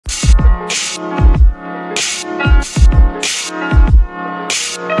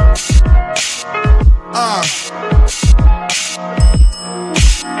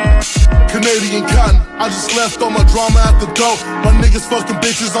left all my drama at the door. My niggas fucking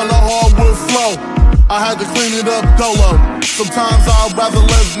bitches on the hardwood floor. I had to clean it up dolo. Sometimes I'd rather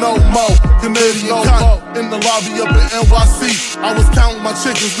live no more. Canadian cotton in the lobby up in NYC. I was counting my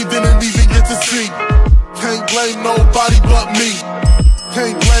chickens, we didn't even get to see. Can't blame nobody but me.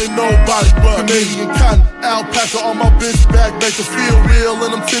 Can't blame nobody but Canadian cotton. Alpaca on my bitch back, make her feel real.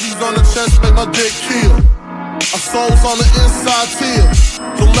 And them titties on the chest make my dick kill. Our souls on the inside tear,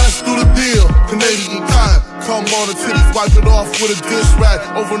 so let's do the deal. Canadian cotton, come on the titties, wipe it off with a dish rag.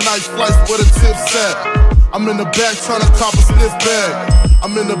 Overnight flights where the tips at. I'm in the back trying to cop a sniff bag.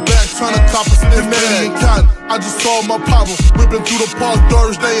 I'm in the back trying to cop a sniff bag. Canadian cotton, I just saw my papa whipping through the park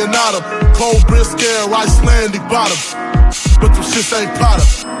Thursday and Autumn. Cold brisket, Icelandic bottoms, but them shits ain't Potter.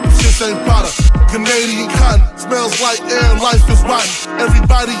 Them shits ain't Potter. Canadian cotton smells like air, life is rotten.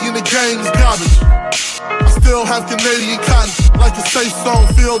 Everybody in the game is garbage. I still have Canadian cotton, like a safe zone,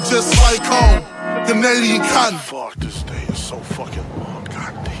 feel just like home. Canadian cotton. Fuck, this day is so fucking long,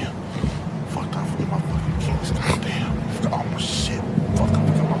 goddamn. Fuck, I forget my fucking keys, goddamn. All my shit. Fuck, I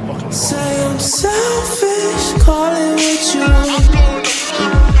forgot my fucking. Say I'm selfish, call it what you want. I'm going to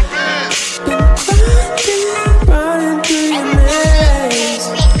bed. Been grinding, running through your maze.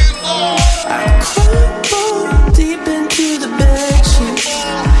 I crumble deep into the bedsheets,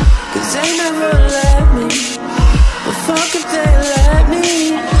 'cause they never let me. But fuck if they let me.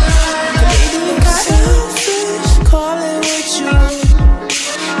 Canadian cotton, selfish, call it what you want.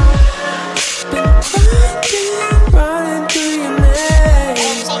 Been grinding, running through your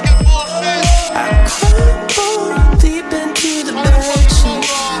maze. I crumble deep into the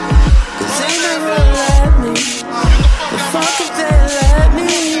bedsheets, 'cause they never let me. But fuck if they let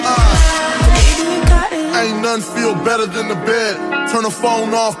me. Canadian cotton. Ain't nothing feel better than the bed. Turn the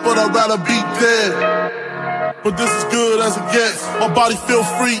phone off, but I'd rather be dead. But this is good as it gets. My body feel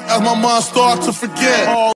free as my mind start to forget.